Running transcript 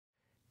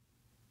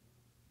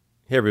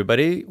Hey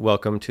everybody,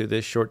 welcome to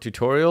this short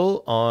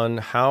tutorial on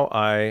how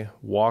I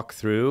walk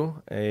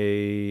through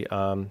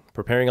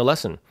preparing a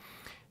lesson.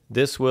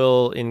 This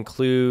will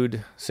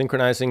include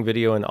synchronizing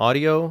video and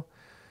audio.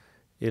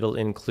 It'll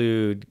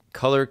include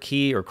color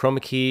key or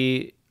chroma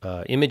key,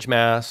 image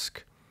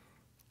mask,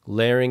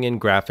 layering in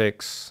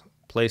graphics,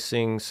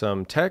 placing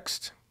some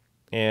text,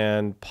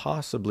 and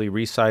possibly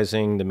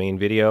resizing the main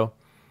video,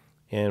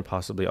 and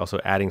possibly also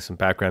adding some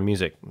background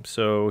music.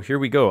 So here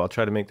we go. I'll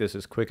try to make this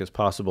as quick as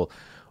possible.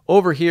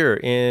 Over here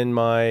in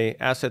my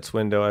assets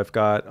window, I've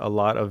got a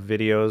lot of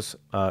videos,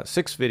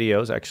 6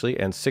 videos actually,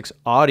 and 6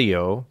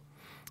 audio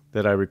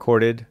that I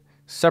recorded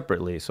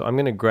separately. So I'm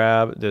going to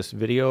grab this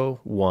video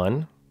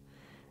 1,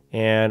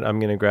 and I'm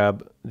going to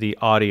grab the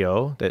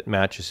audio that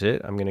matches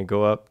it. I'm going to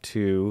go up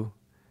to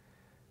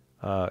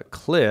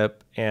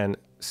clip and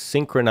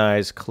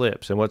synchronize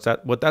clips. And what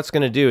that's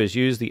going to do is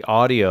use the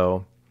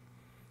audio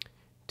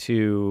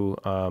to,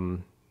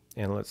 and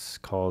let's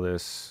call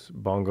this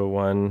bongo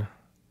 1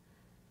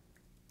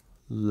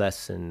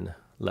 lesson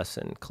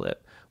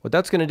clip. What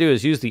that's going to do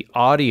is use the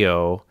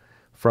audio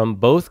from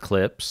both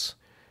clips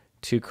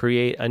to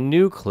create a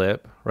new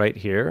clip right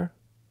here,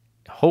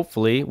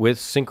 hopefully with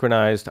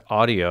synchronized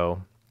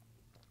audio.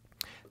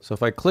 So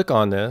if I click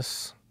on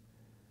this,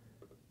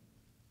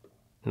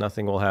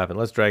 nothing will happen.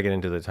 Let's drag it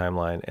into the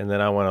timeline, and then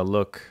I want to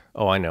look.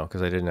 Oh, I know,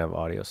 because I didn't have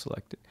audio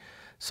selected.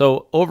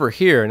 So over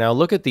here, now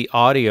look at the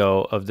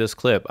audio of this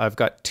clip. I've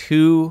got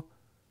 2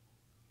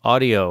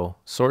 audio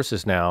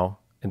sources now,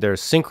 and they're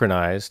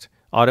synchronized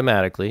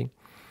automatically.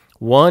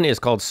 One is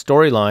called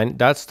storyline.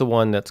 That's the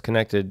one that's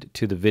connected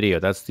to the video.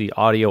 That's the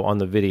audio on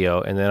the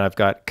video. And then I've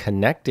got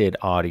connected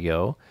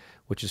audio,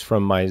 which is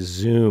from my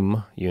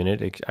Zoom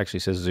unit. It actually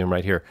says Zoom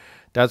right here.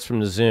 That's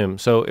from the Zoom.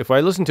 So if I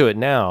listen to it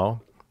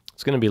now,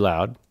 it's going to be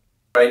loud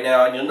right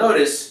now, and you'll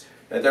notice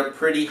that they're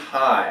pretty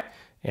high.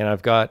 And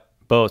I've got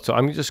both. So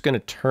I'm just going to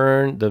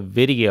turn the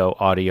video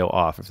audio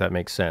off, if that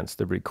makes sense.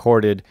 The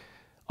recorded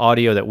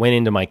audio that went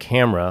into my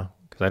camera,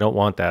 because I don't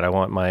want that. I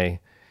want my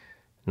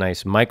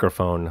nice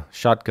microphone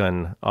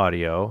shotgun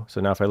audio. So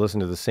now if I listen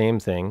to the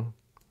same thing,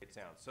 it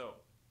sounds. So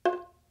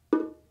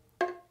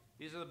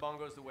these are the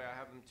bongos the way I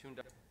have them tuned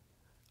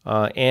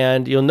up.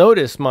 And you'll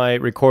notice my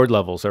record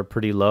levels are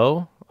pretty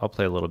low. I'll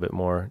play a little bit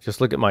more.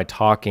 Just look at my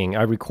talking.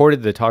 I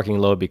recorded the talking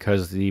low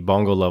because the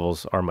bongo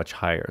levels are much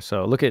higher.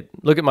 So look at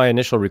my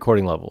initial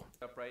recording level.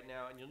 Up right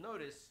now, and you'll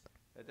notice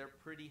that they're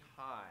pretty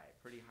high,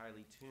 pretty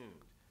highly tuned.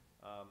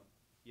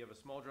 You have a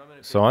small drum and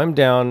a so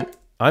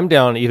I'm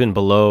down even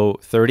below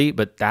 30,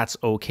 but that's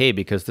okay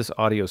because this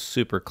audio is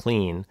super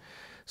clean.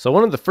 So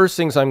one of the first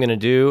things I'm going to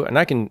do, and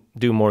I can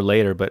do more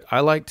later, but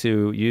I like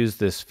to use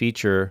this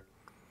feature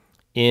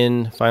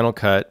in Final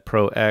Cut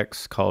Pro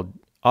X called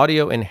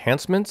Audio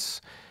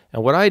Enhancements.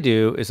 And what I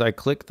do is I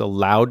click the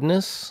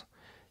loudness,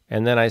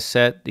 and then I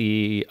set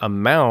the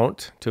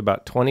amount to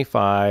about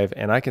 25,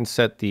 and I can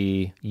set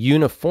the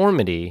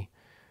uniformity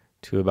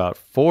to about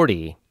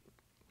 40.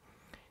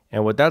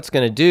 And what that's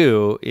going to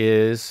do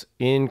is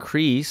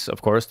increase,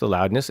 of course, the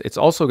loudness. It's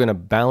also going to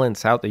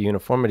balance out the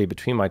uniformity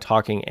between my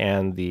talking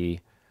and the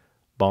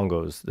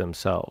bongos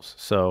themselves.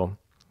 So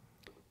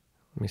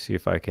let me see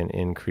if I can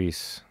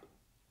increase.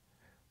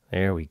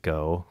 There we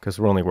go, because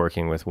we're only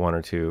working with 1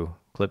 or 2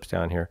 clips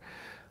down here.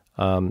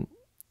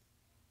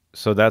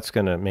 So that's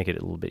going to make it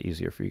a little bit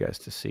easier for you guys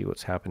to see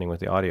what's happening with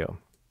the audio.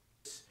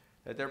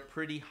 That they're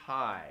pretty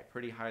high,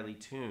 pretty highly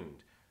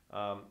tuned.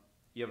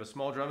 You have a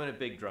small drum and a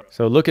big drum.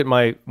 So look at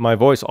my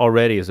voice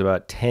already is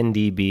about 10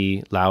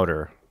 dB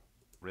louder.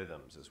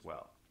 Rhythms as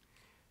well.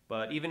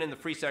 But even in the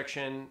free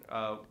section,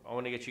 I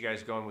want to get you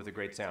guys going with a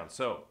great sound.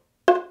 So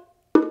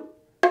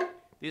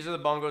these are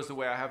the bongos the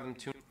way I have them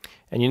tuned.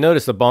 And you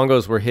notice the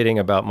bongos were hitting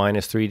about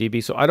 -3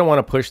 dB. So I don't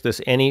want to push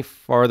this any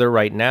farther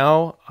right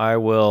now. I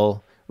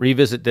will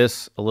revisit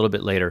this a little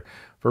bit later.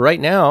 For right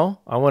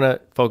now, I want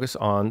to focus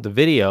on the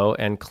video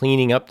and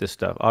cleaning up this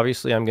stuff.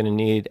 Obviously, I'm going to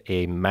need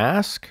a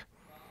mask.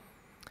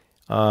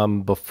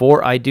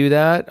 Before I do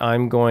that,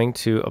 I'm going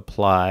to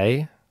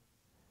apply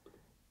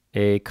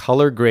a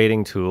color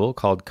grading tool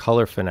called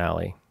Color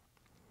Finale.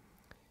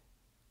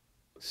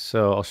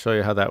 So I'll show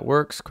you how that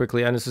works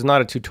quickly. And this is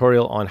not a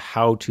tutorial on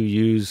how to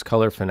use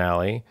Color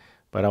Finale,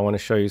 but I want to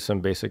show you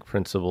some basic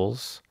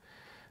principles.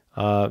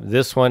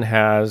 This one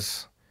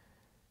has,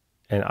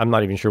 and I'm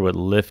not even sure what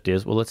lift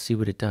is. Well, let's see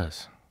what it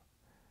does.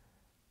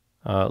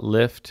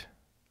 Lift.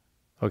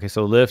 Okay,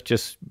 so lift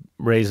just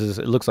raises,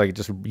 it looks like it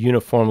just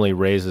uniformly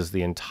raises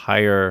the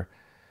entire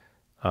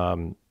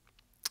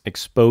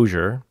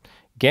exposure.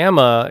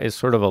 Gamma is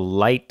sort of a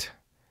light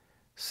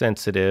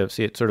sensitive.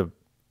 See, it sort of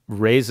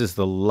raises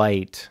the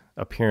light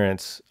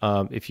appearance.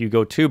 If you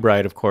go too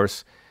bright, of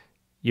course,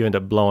 you end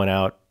up blowing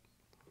out.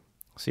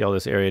 See all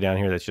this area down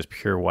here that's just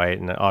pure white,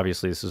 and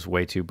obviously this is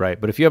way too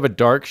bright. But if you have a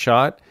dark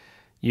shot,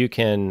 you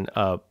can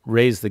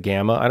raise the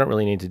gamma. I don't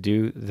really need to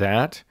do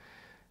that.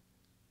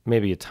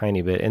 Maybe a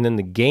tiny bit. And then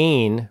the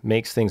gain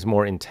makes things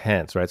more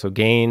intense, right? So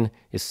gain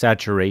is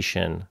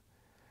saturation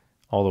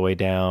all the way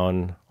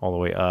down, all the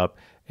way up.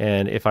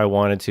 And if I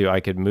wanted to, I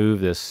could move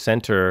this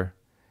center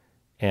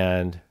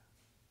and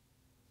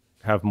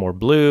have more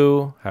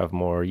blue, have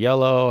more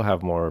yellow,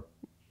 have more,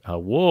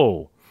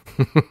 whoa,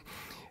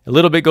 a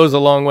little bit goes a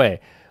long way.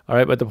 All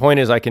right, but the point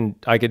is I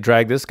could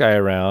drag this guy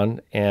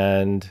around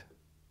and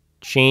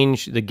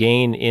change the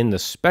gain in the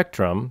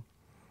spectrum.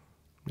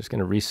 I'm just going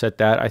to reset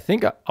that. I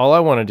think all I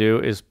want to do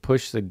is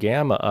push the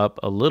gamma up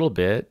a little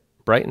bit,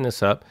 brighten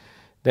this up.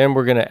 Then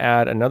we're going to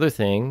add another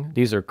thing.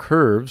 These are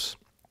curves,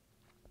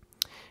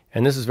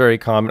 and this is very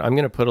common. I'm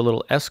going to put a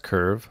little S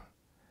curve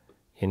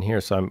in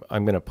here. So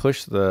I'm going to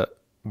push the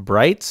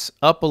brights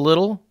up a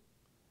little,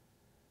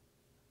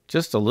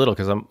 just a little,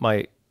 because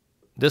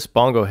this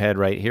bongo head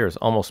right here is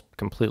almost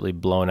completely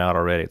blown out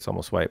already. It's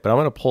almost white, but I'm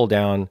going to pull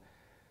down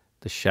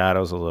the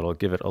shadows a little,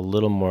 give it a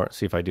little more.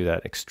 See if I do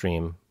that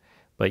extreme,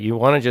 but you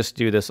want to just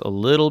do this a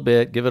little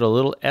bit, give it a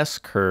little S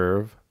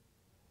curve,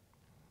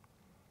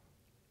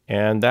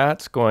 and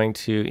that's going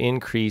to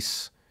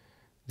increase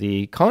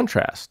the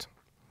contrast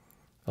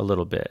a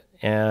little bit.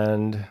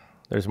 And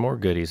there's more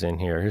goodies in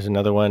here. Here's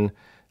another one.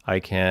 I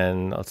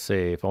can, let's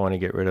say if I want to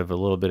get rid of a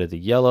little bit of the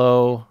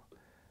yellow,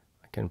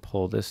 I can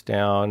pull this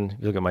down.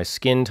 You look at my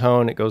skin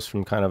tone, it goes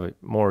from kind of a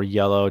more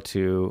yellow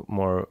to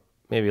more,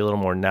 maybe a little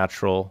more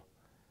natural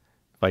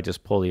if I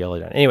just pull the yellow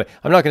down. Anyway,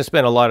 I'm not going to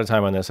spend a lot of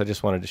time on this. I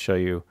just wanted to show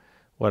you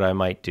what I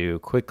might do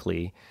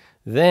quickly.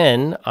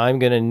 Then I'm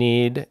going to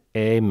need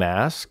a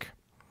mask.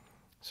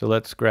 So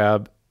let's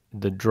grab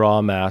the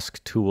draw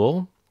mask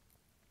tool.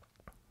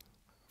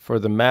 For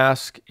the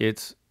mask,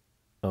 it's,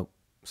 oh,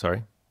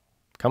 sorry,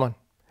 come on.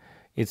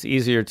 It's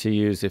easier to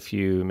use if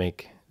you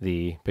make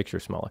the picture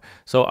smaller.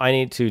 So I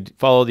need to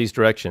follow these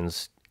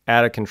directions.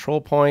 Add a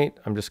control point.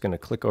 I'm just going to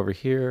click over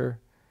here,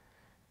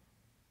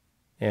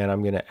 and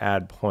I'm going to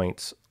add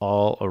points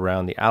all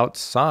around the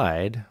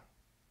outside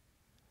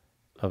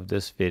of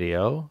this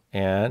video,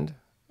 and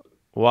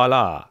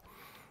voila.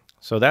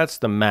 So that's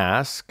the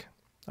mask.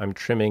 I'm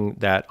trimming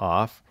that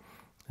off.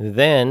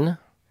 Then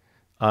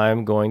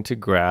I'm going to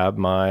grab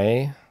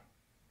my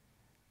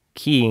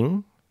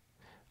keying.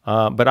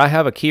 But I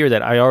have a keyer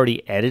that I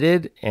already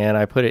edited, and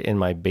I put it in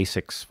my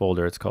basics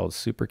folder. It's called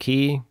Super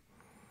Key.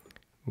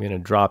 I'm going to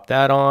drop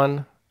that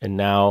on, and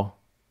now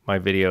my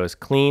video is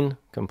clean,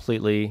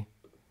 completely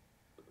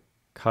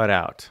cut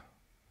out.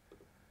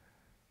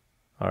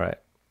 All right.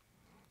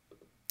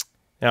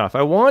 Now, if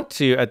I want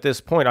to, at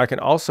this point, I can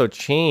also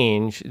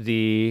change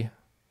the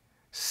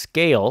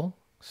scale.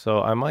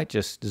 So I might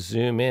just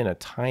zoom in a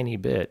tiny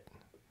bit,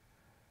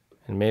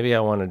 and maybe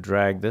I want to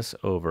drag this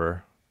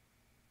over.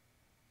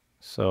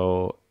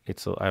 So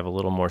I have a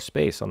little more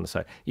space on the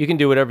side. You can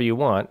do whatever you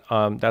want.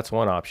 That's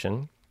one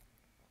option.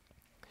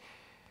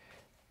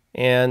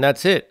 And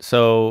that's it.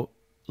 So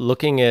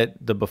looking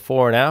at the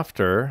before and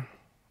after,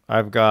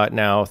 I've got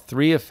now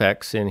 3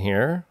 effects in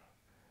here.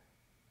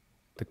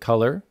 The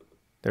color,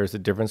 there's a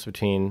difference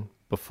between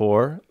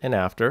before and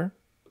after.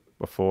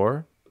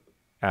 Before,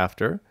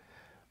 after.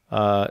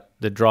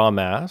 The draw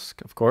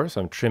mask, of course,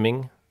 I'm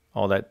trimming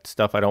all that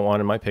stuff I don't want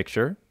in my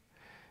picture.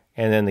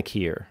 And then the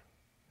keyer.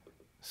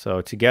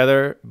 So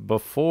together,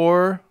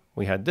 before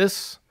we had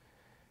this,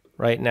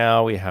 right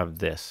now we have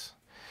this.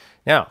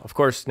 Now, of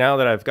course, now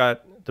that I've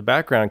got the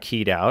background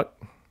keyed out,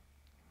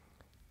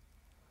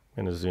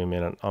 I'm going to zoom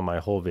in on my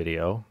whole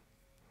video.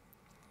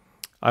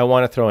 I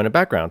want to throw in a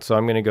background. So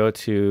I'm going to go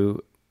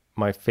to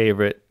my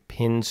favorite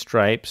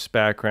pinstripes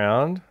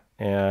background,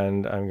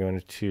 and I'm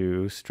going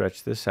to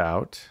stretch this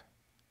out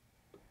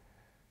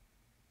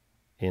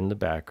in the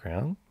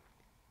background.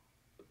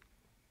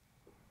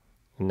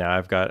 Now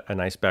I've got a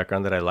nice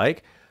background that I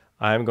like.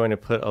 I'm going to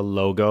put a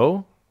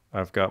logo.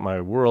 I've got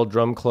my World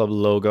Drum Club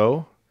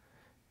logo,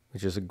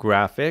 which is a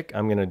graphic.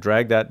 I'm going to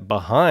drag that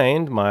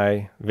behind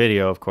my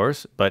video, of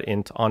course, but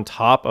on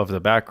top of the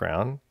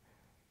background.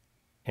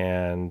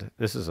 And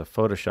this is a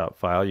Photoshop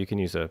file. You can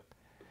use a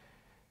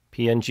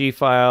PNG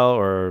file,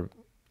 or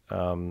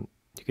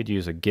you could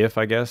use a GIF,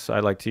 I guess.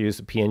 I like to use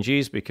the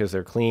PNGs because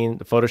they're clean.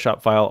 The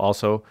Photoshop file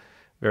also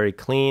very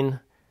clean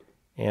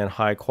and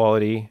high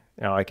quality.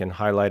 Now I can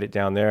highlight it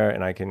down there,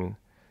 and I can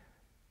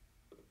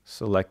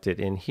select it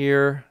in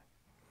here.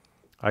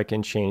 I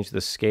can change the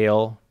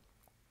scale.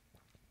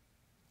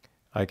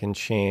 I can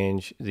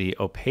change the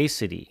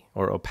opacity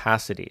or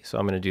opacity. So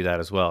I'm going to do that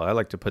as well. I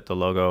like to put the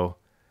logo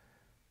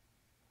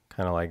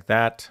kind of like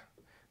that.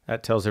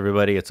 That tells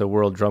everybody it's a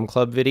World Drum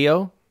Club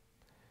video.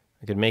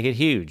 I could make it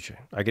huge.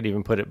 I could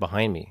even put it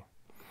behind me.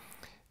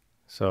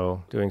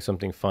 So doing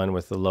something fun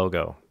with the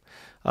logo.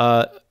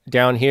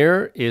 Down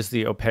here is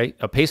the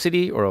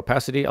opacity or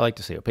opacity. I like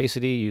to say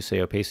opacity. You say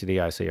opacity.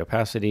 I say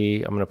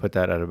opacity. I'm going to put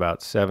that at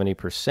about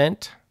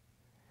 70%.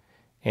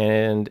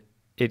 And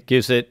it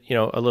gives it,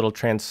 a little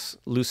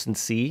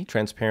transparency,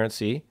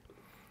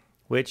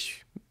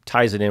 which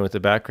ties it in with the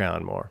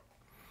background more.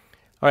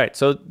 All right,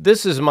 so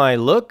this is my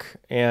look.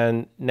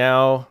 And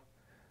now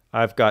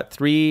I've got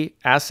 3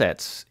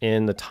 assets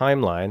in the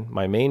timeline.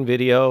 My main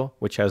video,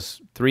 which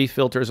has 3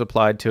 filters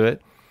applied to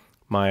it,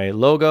 my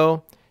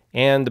logo,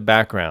 and the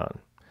background.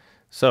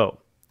 So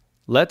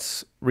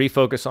let's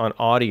refocus on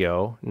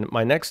audio.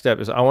 My next step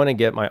is I want to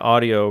get my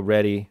audio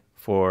ready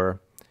for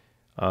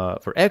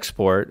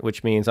export,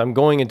 which means I'm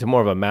going into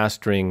more of a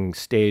mastering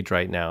stage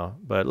right now.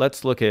 But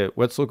let's look at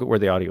where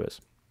the audio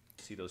is.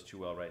 See those too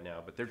well right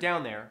now, but they're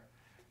down there,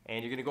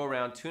 and you're going to go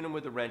around, tune them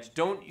with the wrench.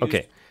 Don't use.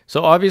 Okay,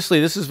 so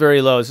obviously this is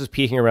very low. This is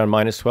peaking around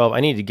 -12.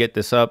 I need to get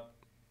this up,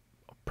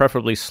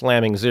 preferably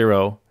slamming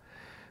 0.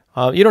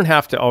 You don't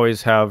have to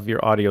always have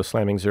your audio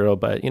slamming 0,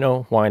 but you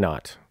know, why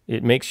not?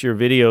 It makes your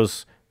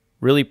videos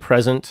really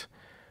present.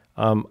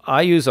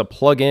 I use a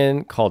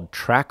plugin called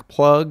Track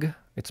Plug.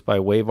 It's by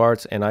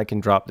WaveArts, and I can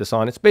drop this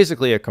on. It's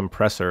basically a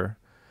compressor,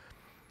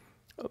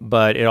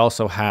 but it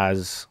also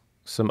has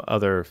some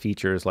other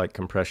features like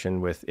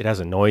compression with, it has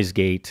a noise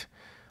gate.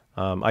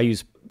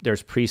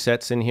 There's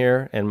presets in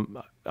here, and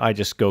I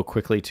just go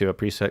quickly to a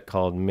preset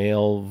called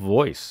Male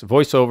Voice,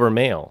 Voice over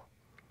Male.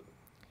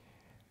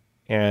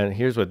 And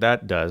here's what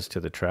that does to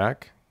the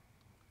track.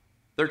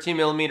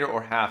 13mm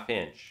or 1/2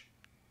 inch.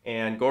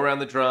 And go around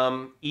the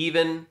drum,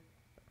 even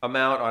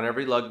amount on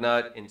every lug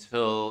nut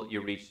until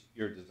you reach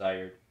your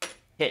desired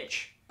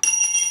pitch.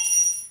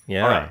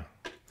 Yeah. All right.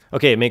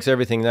 Okay, it makes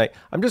everything nice.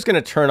 I'm just going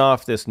to turn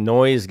off this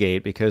noise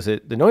gate because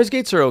the noise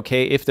gates are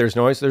okay if there's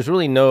noise. There's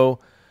really no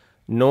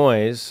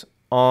noise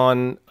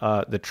on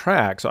the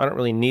track, so I don't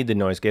really need the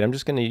noise gate. I'm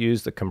just going to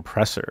use the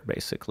compressor,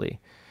 basically.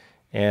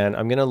 And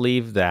I'm going to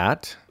leave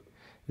that.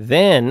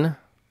 Then,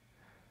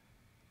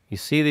 you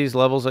see these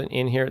levels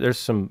in here? There's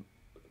some,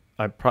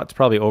 it's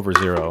probably over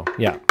 0.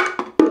 Yeah.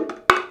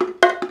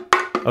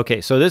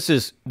 Okay, so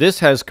this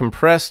has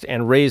compressed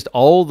and raised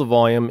all the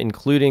volume,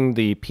 including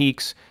the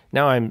peaks.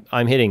 Now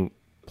I'm hitting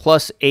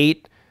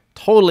 +8,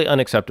 totally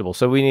unacceptable.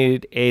 So we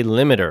need a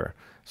limiter.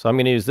 So I'm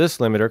going to use this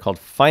limiter called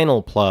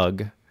Final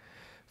Plug.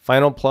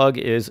 Final Plug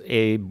is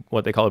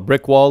what they call a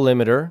brick wall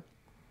limiter.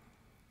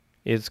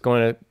 It's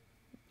going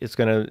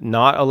to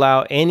not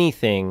allow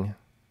anything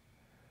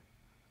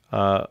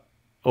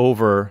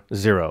over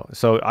 0.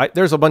 So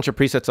there's a bunch of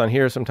presets on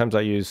here. Sometimes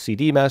I use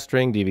CD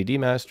mastering, DVD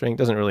mastering.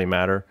 Doesn't really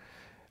matter.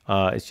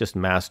 It's just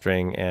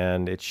mastering,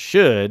 and it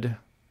should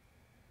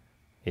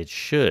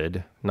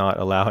not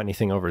allow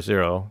anything over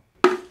 0.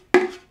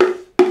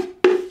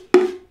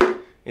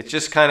 It's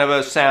just kind of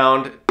a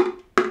sound.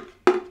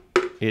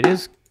 It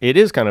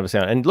is kind of a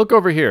sound. And look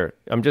over here.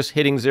 I'm just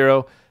hitting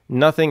 0.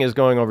 Nothing is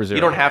going over 0.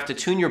 You don't have to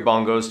tune your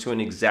bongos to an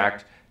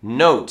exact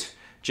note.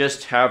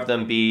 Just have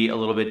them be a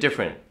little bit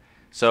different.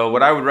 So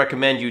what I would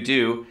recommend you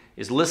do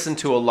is listen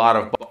to a lot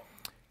of.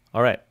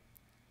 All right.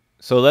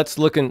 So let's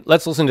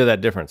listen to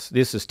that difference.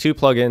 This is 2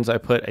 plugins. I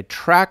put a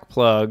track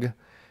plug,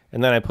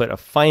 and then I put a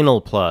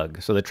final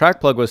plug. So the track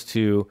plug was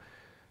to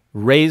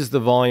raise the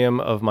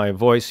volume of my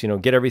voice,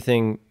 get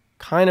everything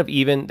kind of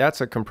even. That's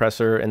a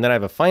compressor. And then I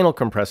have a final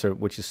compressor,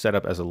 which is set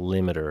up as a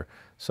limiter.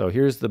 So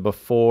here's the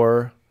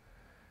before.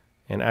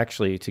 And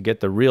actually, to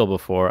get the real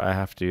before, I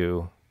have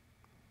to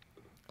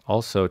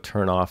also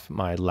turn off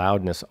my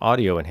loudness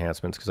audio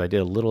enhancements because I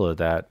did a little of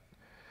that.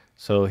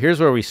 So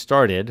here's where we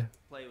started.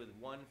 Play with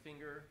one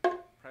finger,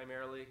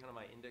 primarily, kind of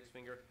my index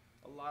finger.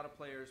 A lot of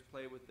players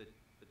play with the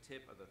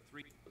tip of the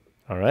 3.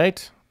 All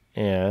right,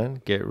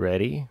 and get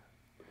ready.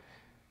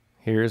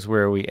 Here's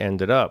where we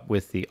ended up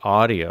with the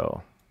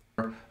audio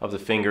of the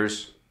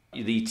fingers,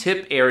 the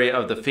tip area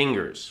of the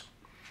fingers.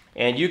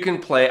 And you can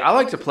play, I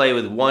like to play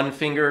with one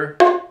finger,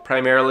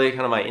 primarily,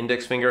 kind of my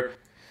index finger.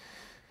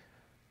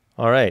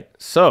 All right,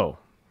 so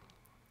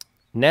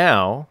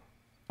now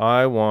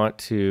I want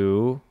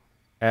to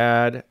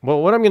add,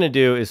 well, what I'm going to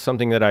do is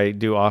something that I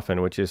do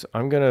often, which is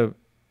I'm going to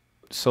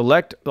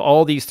select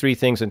all these 3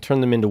 things and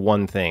turn them into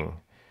one thing.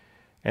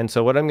 And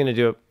so what I'm going to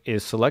do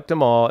is select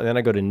them all, and then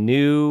I go to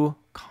New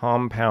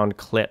Compound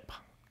Clip.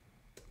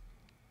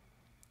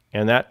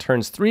 And that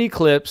turns 3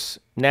 clips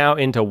now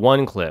into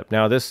 1 clip.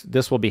 Now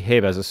this will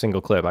behave as a single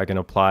clip. I can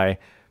apply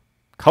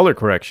color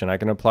correction. I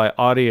can apply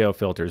audio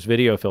filters,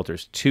 video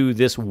filters to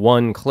this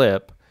 1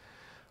 clip.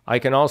 I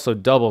can also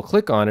double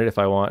click on it if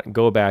I want,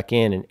 go back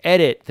in and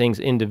edit things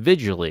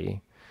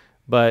individually.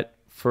 But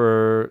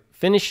for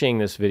finishing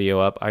this video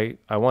up, I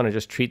want to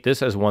just treat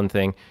this as one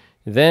thing.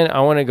 Then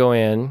I want to go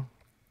in,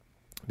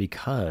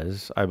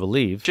 because I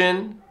believe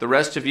the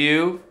rest of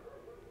you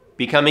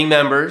becoming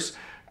members,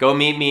 go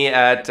meet me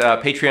at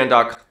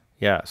patreon.com.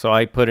 Yeah, so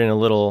I put in a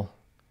little,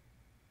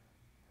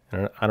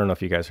 I don't know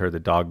if you guys heard the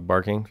dog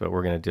barking, but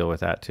we're going to deal with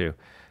that too.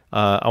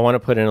 I want to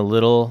put in a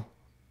little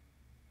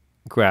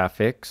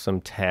graphic, some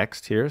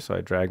text here. So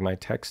I drag my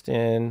text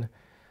in.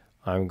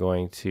 I'm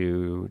going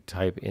to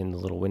type in the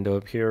little window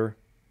up here,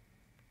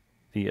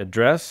 the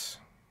address.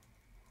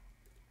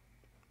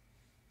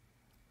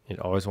 It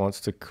always wants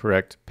to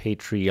correct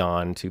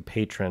Patreon to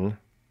patron.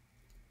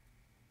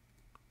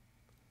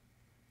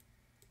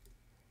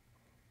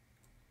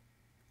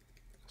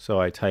 So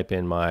I type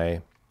in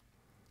my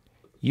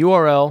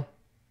URL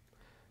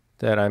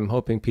that I'm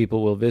hoping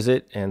people will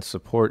visit and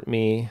support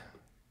me.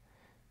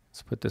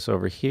 Let's put this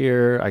over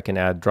here. I can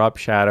add drop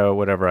shadow,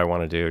 whatever I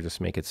want to do, just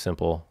make it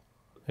simple.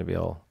 Maybe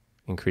I'll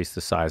increase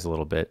the size a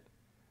little bit.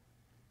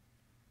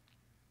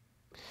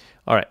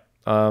 All right,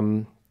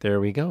 there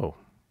we go.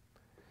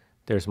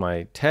 There's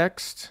my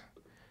text.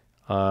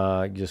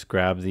 Just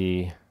grab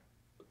the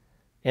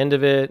end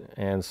of it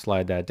and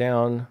slide that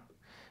down.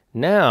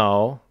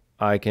 Now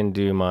I can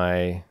do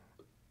my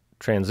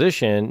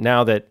transition.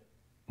 Now that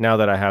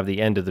I have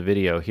the end of the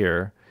video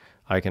here,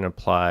 I can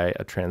apply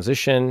a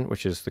transition,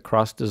 which is the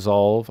cross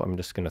dissolve. I'm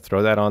just going to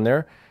throw that on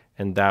there,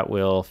 and that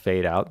will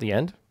fade out the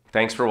end.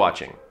 Thanks for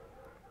watching.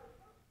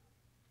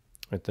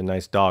 With the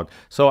nice dog.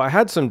 So I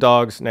had some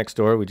dogs next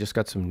door. We just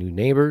got some new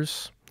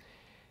neighbors,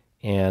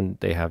 and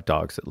they have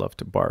dogs that love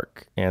to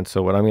bark. And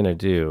so what I'm going to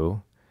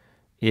do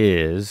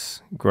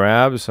is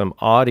grab some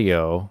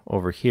audio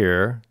over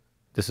here.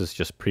 This is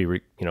just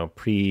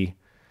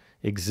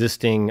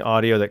pre-existing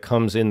audio that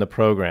comes in the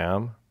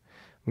program.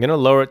 I'm going to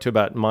lower it to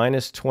about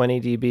minus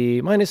 20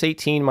 dB. Minus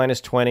 18, minus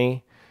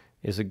 20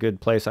 is a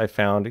good place I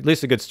found, at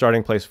least a good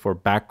starting place for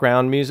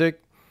background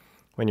music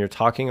when you're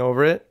talking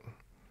over it.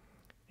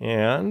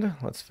 And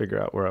let's figure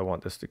out where I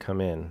want this to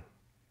come in.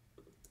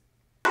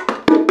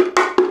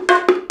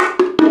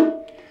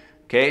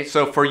 Okay,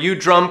 so for you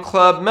Drum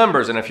Club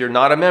members, and if you're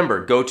not a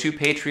member, go to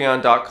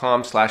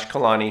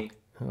patreon.com/Kalani.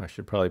 Oh, I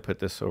should probably put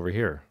this over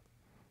here.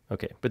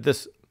 Okay, but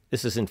this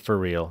isn't for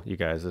real, you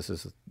guys. This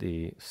is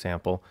the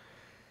sample.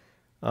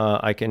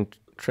 I can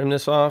trim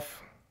this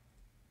off,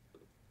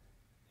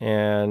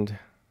 and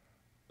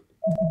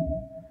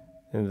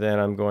then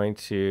I'm going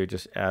to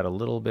just add a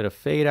little bit of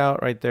fade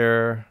out right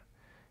there.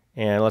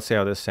 And let's see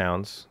how this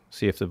sounds.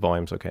 See if the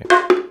volume's okay.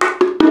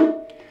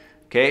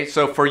 Okay,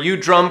 so for you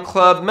Drum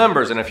Club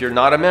members, and if you're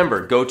not a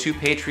member, go to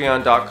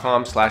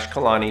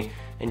patreon.com/Kalani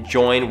and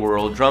join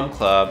World Drum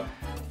Club.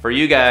 For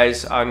you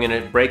guys, I'm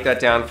gonna break that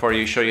down for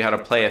you, show you how to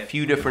play a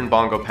few different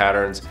bongo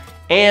patterns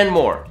and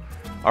more.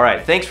 All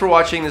right, thanks for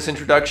watching this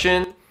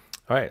introduction.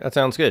 All right, that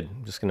sounds good.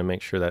 I'm just gonna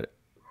make sure that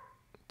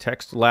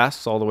text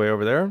lasts all the way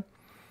over there.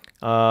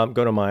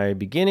 Go to my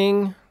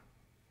beginning.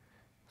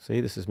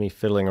 See, this is me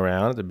fiddling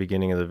around at the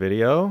beginning of the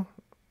video.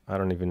 I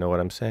don't even know what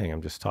I'm saying.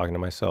 I'm just talking to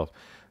myself.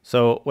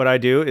 So what I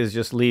do is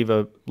just leave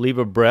a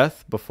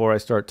breath before I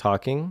start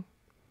talking.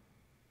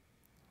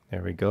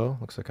 There we go.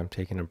 Looks like I'm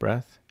taking a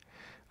breath.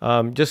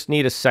 Just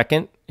need a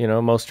second. You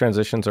know, most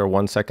transitions are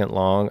 1 second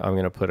long. I'm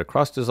going to put a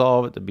cross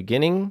dissolve at the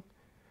beginning.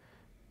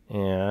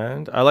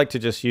 And I like to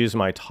just use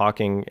my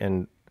talking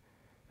and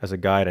as a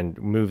guide and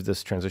move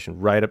this transition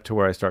right up to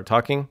where I start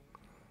talking.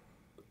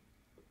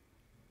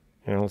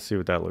 And let's see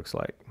what that looks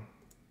like.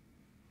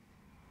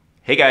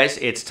 Hey guys,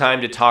 it's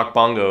time to talk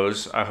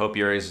bongos. I hope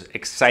you're as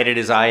excited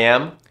as I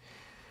am.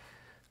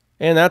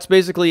 And that's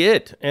basically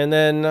it. And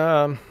then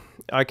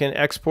I can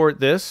export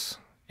this,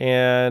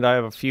 and I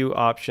have a few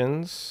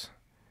options.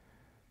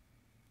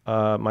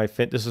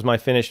 This is my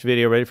finished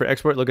video ready for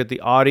export. Look at the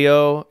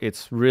audio.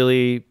 It's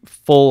really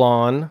full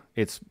on.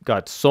 It's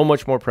got so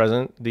much more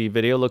present. The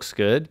video looks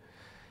good.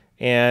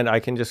 And I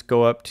can just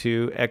go up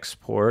to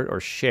export or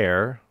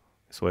share.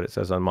 That's what it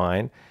says on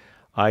mine.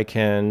 I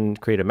can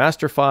create a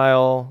master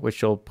file,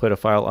 which will put a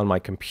file on my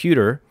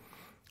computer.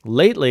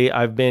 Lately,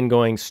 I've been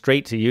going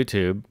straight to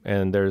YouTube,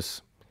 and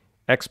there's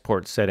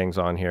export settings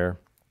on here.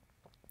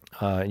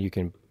 You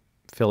can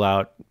fill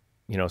out,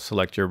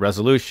 select your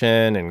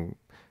resolution and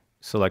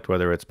select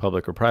whether it's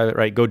public or private,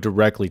 right? Go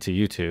directly to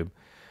YouTube.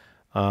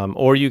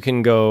 Or you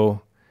can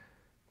go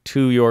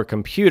to your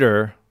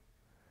computer,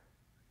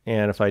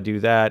 and if I do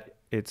that,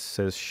 it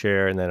says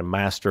share and then a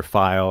master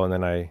file, and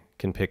then I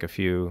can pick a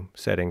few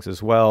settings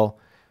as well.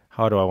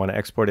 How do I want to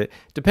export it?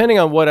 Depending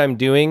on what I'm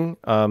doing,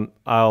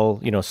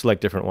 I'll select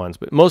different ones.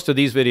 But most of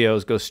these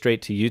videos go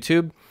straight to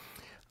YouTube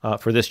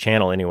for this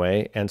channel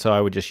anyway, and so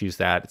I would just use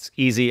that. It's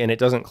easy and it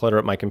doesn't clutter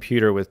up my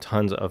computer with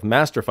tons of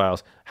master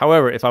files.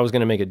 However, if I was going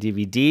to make a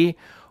DVD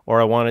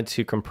or I wanted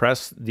to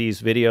compress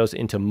these videos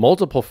into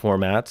multiple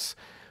formats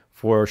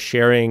for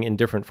sharing in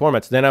different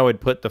formats, then I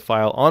would put the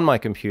file on my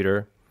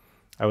computer.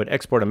 I would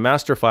export a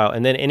master file,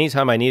 and then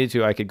anytime I needed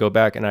to, I could go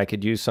back and I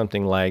could use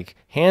something like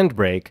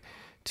Handbrake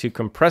to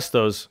compress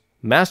those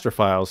master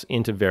files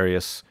into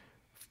various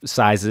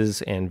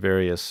sizes and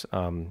various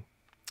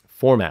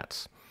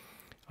formats.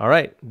 All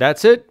right,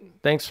 that's it.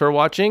 Thanks for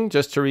watching.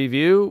 Just to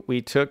review,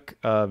 we took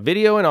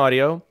video and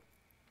audio.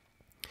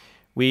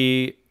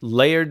 We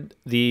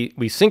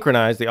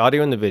synchronized the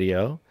audio and the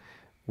video.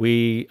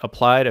 We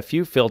applied a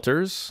few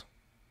filters,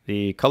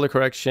 the color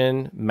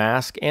correction,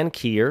 mask, and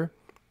keyer.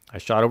 I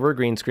shot over a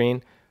green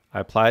screen. I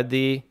applied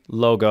the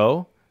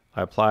logo.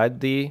 I applied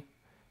the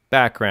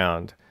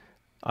background.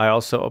 I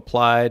also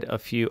applied a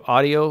few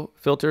audio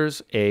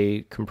filters,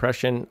 a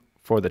compression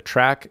for the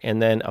track,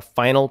 and then a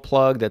final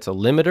plug that's a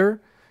limiter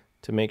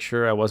to make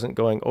sure I wasn't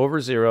going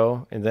over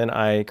 0. And then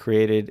I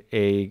created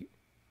a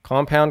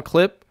compound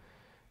clip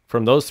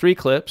from those 3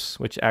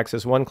 clips, which acts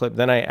as 1 clip.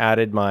 Then I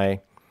added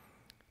my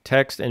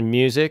text and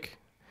music.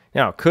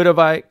 Now, could have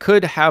I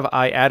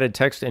added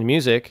text and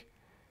music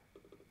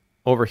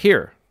over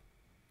here?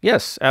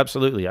 Yes,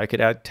 absolutely. I could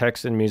add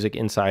text and music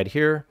inside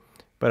here,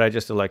 but I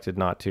just elected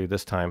not to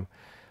this time.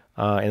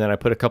 And then I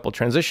put a couple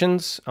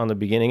transitions on the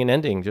beginning and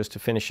ending just to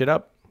finish it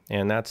up,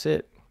 and that's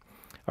it.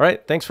 All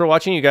right, thanks for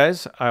watching, you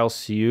guys. I'll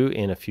see you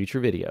in a future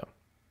video.